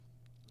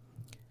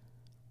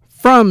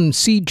From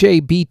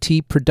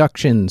CJBT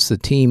Productions, the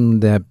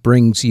team that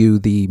brings you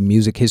the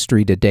Music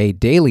History Today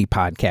Daily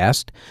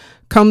podcast,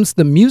 comes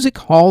the Music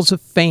Halls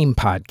of Fame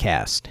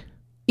podcast.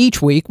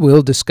 Each week,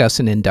 we'll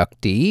discuss an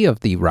inductee of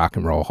the Rock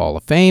and Roll Hall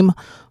of Fame,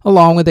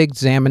 along with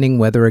examining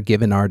whether a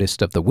given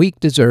artist of the week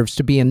deserves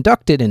to be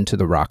inducted into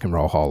the Rock and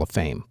Roll Hall of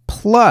Fame.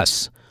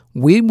 Plus,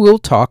 we will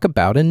talk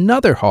about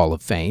another Hall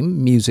of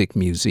Fame, Music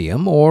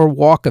Museum, or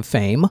Walk of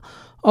Fame,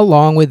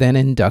 along with an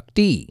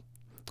inductee.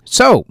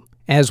 So,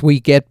 as we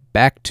get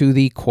back to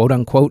the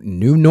quote-unquote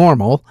new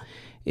normal,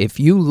 if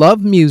you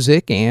love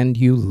music and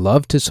you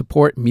love to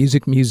support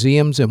music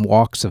museums and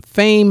walks of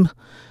fame,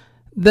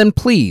 then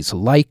please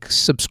like,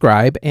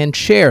 subscribe, and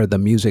share the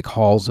Music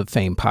Halls of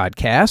Fame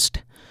podcast.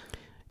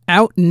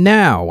 Out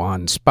now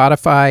on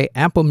Spotify,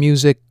 Apple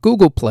Music,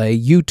 Google Play,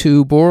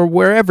 YouTube, or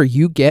wherever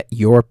you get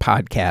your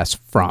podcasts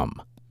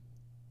from.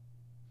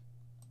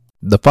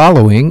 The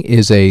following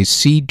is a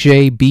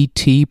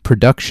CJBT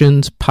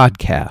Productions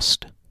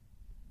podcast.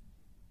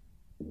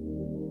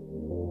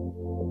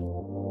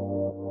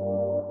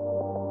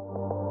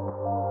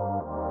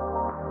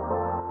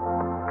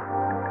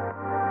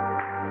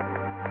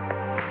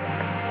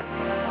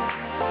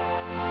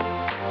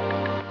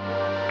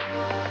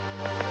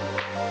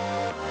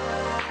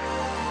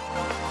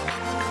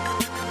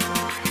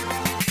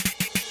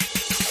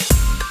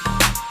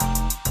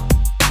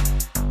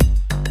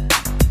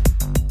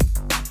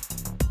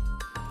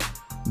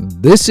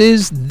 This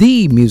is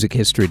the Music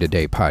History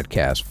Today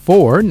podcast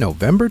for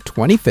November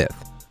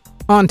 25th.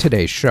 On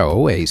today's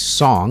show, a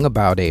song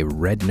about a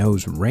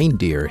red-nosed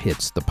reindeer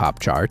hits the pop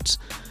charts.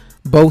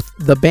 Both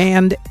the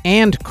band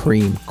and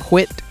Cream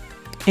quit,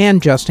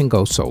 and Justin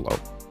goes solo.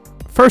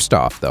 First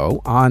off,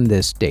 though, on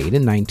this date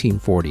in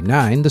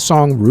 1949, the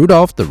song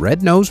Rudolph the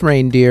Red-Nosed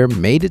Reindeer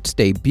made its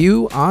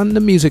debut on the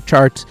music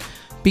charts,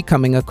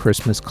 becoming a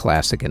Christmas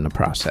classic in the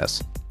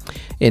process.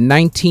 In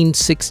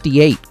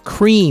 1968,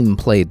 Cream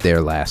played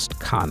their last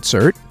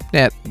concert,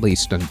 at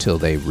least until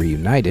they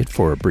reunited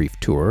for a brief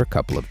tour a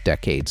couple of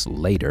decades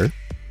later.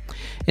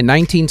 In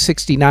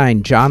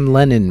 1969, John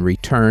Lennon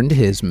returned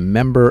his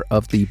Member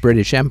of the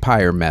British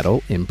Empire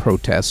medal in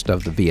protest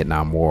of the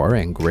Vietnam War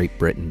and Great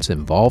Britain's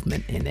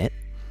involvement in it.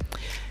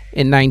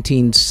 In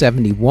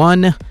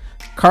 1971,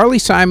 Carly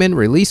Simon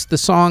released the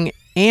song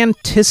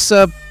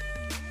Anticipation.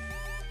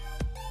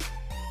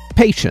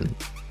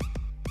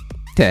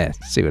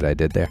 See what I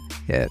did there?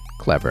 Yeah,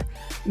 clever.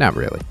 Not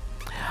really.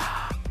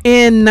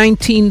 In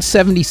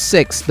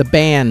 1976, the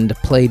band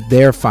played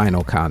their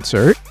final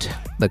concert.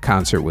 The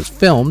concert was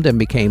filmed and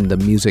became the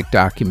music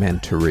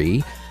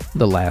documentary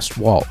The Last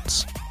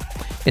Waltz.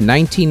 In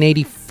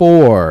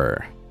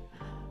 1984,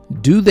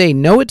 Do They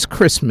Know It's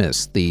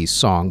Christmas, the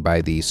song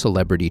by the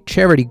celebrity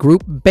charity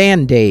group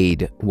Band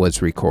Aid,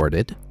 was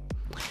recorded.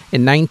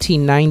 In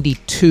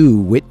 1992,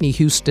 Whitney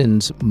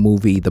Houston's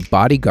movie The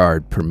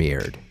Bodyguard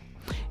premiered.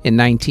 In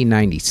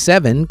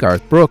 1997,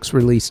 Garth Brooks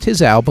released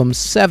his album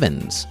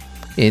Sevens.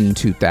 In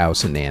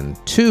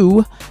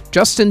 2002,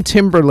 Justin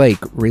Timberlake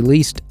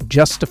released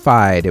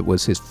Justified. It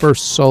was his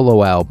first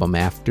solo album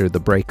after the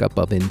breakup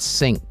of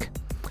NSYNC.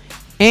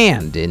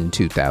 And in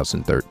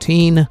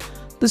 2013,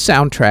 the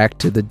soundtrack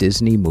to the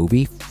Disney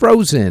movie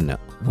Frozen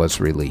was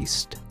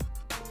released.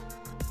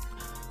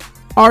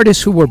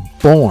 Artists who were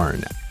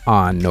born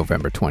on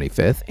November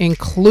 25th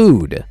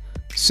include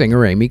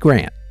singer Amy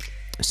Grant,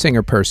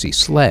 singer Percy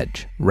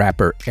Sledge,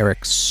 rapper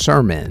Eric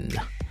Sermon,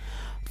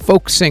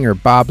 folk singer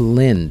Bob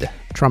Lind,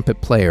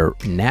 trumpet player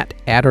Nat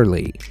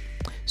Adderley,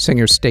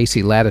 singer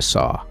Stacey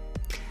Lattisaw,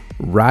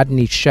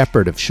 Rodney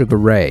Shepherd of Sugar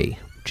Ray,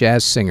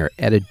 jazz singer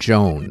Etta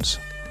Jones,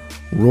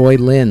 Roy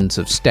Linds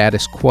of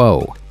Status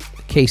Quo,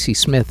 Casey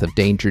Smith of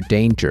Danger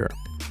Danger,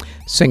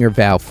 singer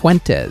Val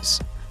Fuentes,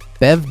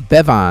 Bev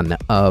Bevan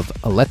of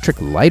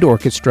Electric Light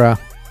Orchestra,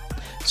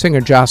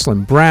 singer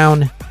Jocelyn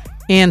Brown,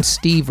 and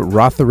Steve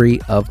Rothery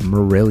of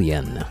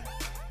Marillion.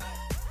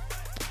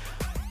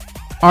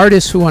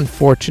 Artists who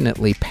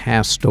unfortunately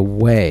passed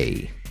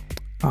away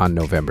on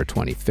November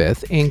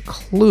 25th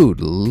include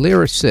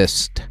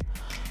lyricist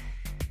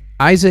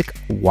Isaac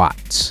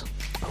Watts,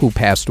 who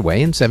passed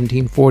away in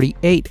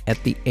 1748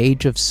 at the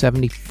age of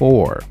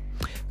 74.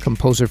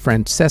 Composer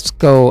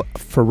Francesco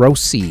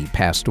Ferrosi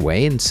passed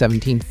away in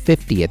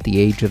 1750 at the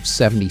age of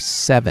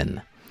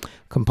 77.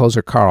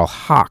 Composer Carl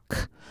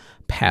Hock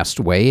passed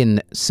away in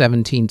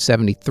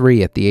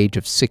 1773 at the age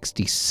of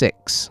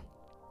 66.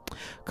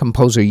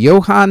 Composer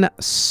Johann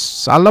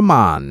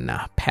Salomon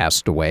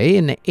passed away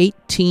in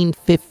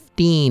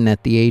 1815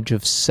 at the age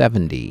of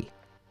 70.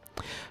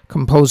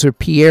 Composer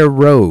Pierre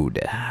Rode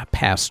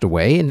passed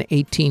away in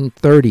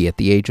 1830 at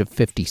the age of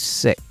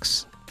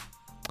 56.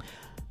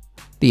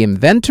 The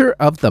inventor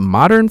of the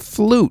modern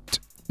flute,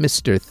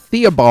 Mr.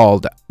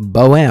 Theobald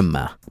Boehm,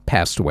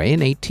 passed away in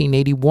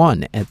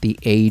 1881 at the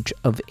age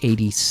of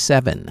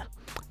 87.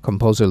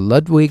 Composer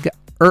Ludwig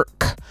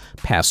Erck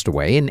passed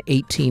away in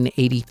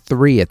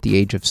 1883 at the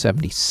age of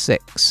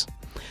 76.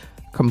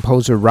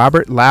 Composer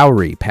Robert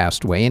Lowry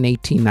passed away in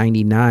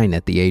 1899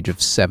 at the age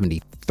of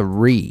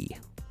 73.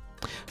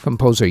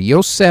 Composer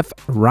Josef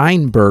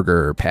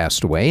Reinberger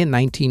passed away in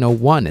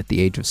 1901 at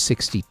the age of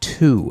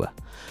 62.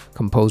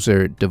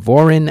 Composer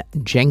Dvorin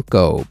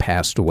Jenko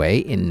passed away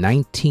in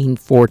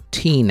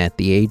 1914 at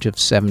the age of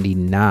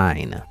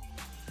 79.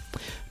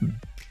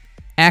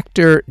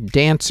 Actor,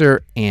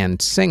 dancer,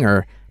 and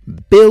singer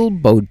Bill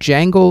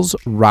Bojangles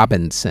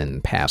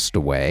Robinson passed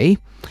away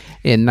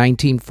in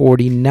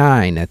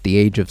 1949 at the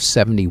age of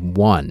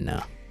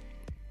 71.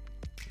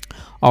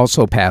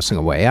 Also passing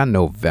away on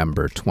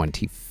November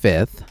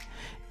 25th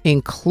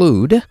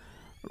include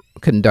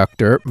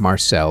conductor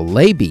Marcel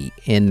Levy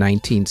in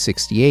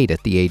 1968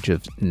 at the age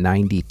of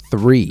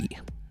 93.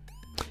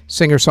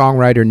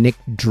 Singer-songwriter Nick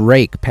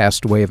Drake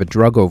passed away of a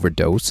drug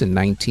overdose in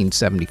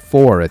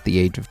 1974 at the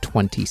age of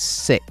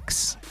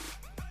 26.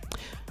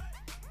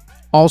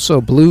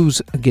 Also,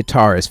 blues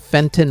guitarist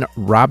Fenton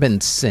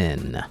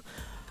Robinson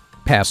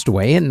passed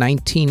away in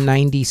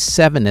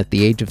 1997 at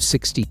the age of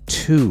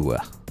 62.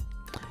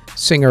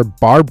 Singer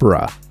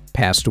Barbara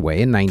passed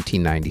away in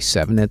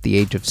 1997 at the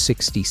age of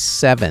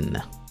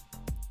 67.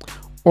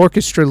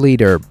 Orchestra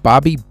leader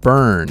Bobby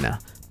Byrne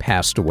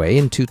passed away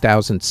in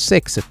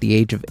 2006 at the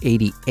age of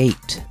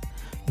 88.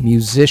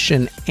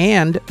 Musician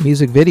and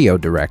music video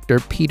director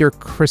Peter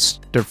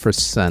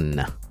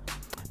Christopherson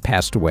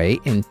passed away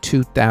in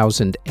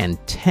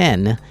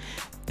 2010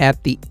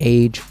 at the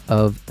age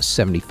of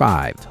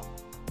 75.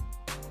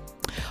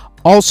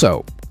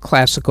 Also,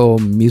 classical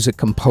music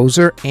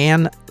composer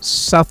Anne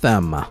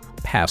Southam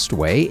passed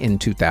away in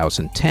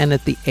 2010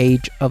 at the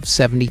age of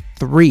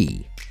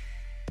 73.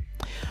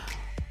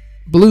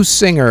 Blues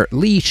singer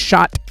Lee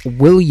Schott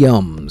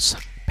Williams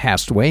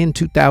passed away in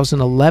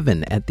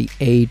 2011 at the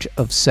age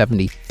of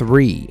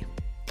 73.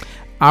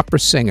 Opera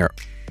singer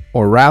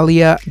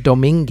Auralia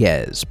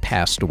Dominguez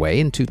passed away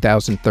in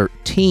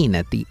 2013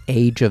 at the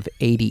age of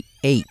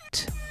 88.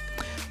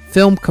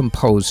 Film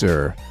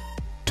composer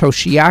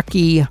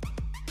Toshiaki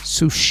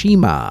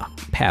Tsushima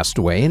passed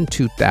away in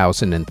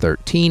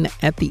 2013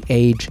 at the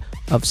age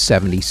of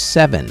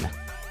 77.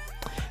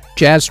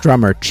 Jazz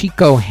drummer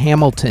Chico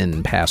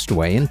Hamilton passed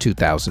away in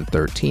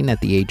 2013 at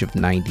the age of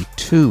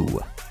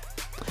 92.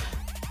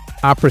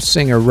 Opera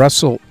singer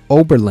Russell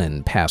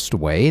Oberlin passed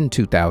away in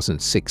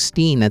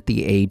 2016 at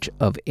the age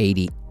of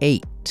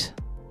 88.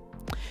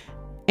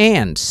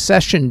 And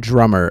session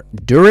drummer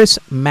Doris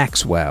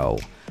Maxwell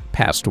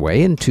passed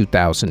away in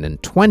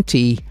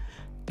 2020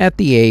 at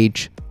the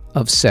age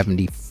of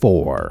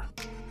 74.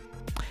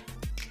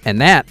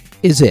 And that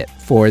is it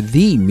for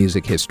the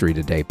Music History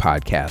Today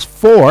podcast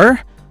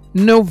for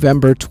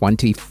November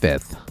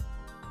 25th.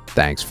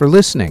 Thanks for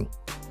listening.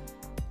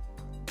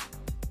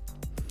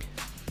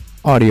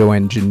 Audio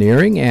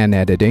engineering and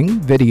editing,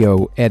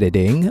 video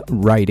editing,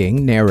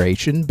 writing,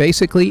 narration,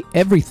 basically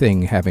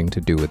everything having to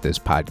do with this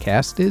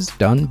podcast is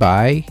done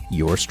by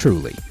yours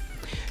truly.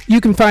 You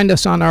can find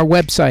us on our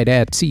website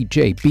at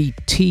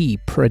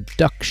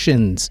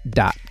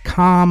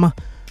cjbtproductions.com.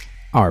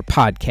 Our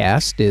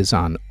podcast is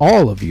on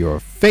all of your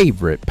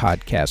favorite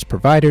podcast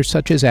providers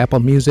such as Apple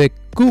Music,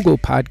 Google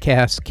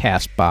Podcasts,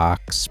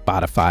 CastBox,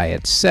 Spotify,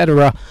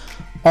 etc.,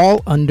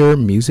 all under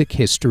Music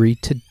History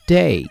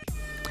Today.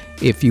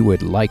 If you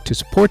would like to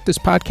support this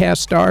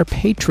podcast, our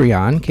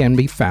Patreon can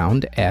be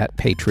found at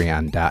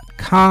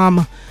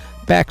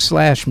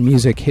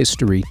patreon.com/Music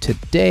History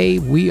Today.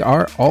 We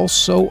are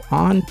also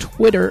on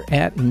Twitter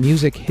at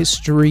Music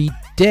History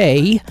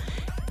Day,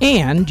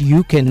 and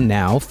you can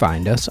now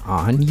find us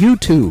on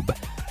YouTube.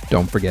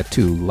 Don't forget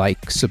to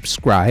like,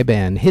 subscribe,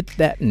 and hit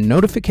that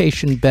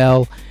notification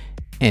bell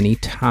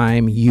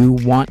anytime you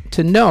want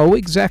to know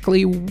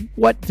exactly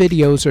what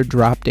videos are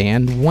dropped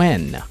and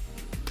when.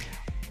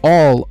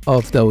 All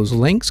of those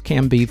links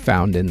can be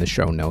found in the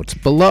show notes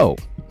below.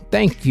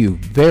 Thank you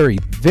very,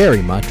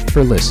 very much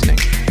for listening.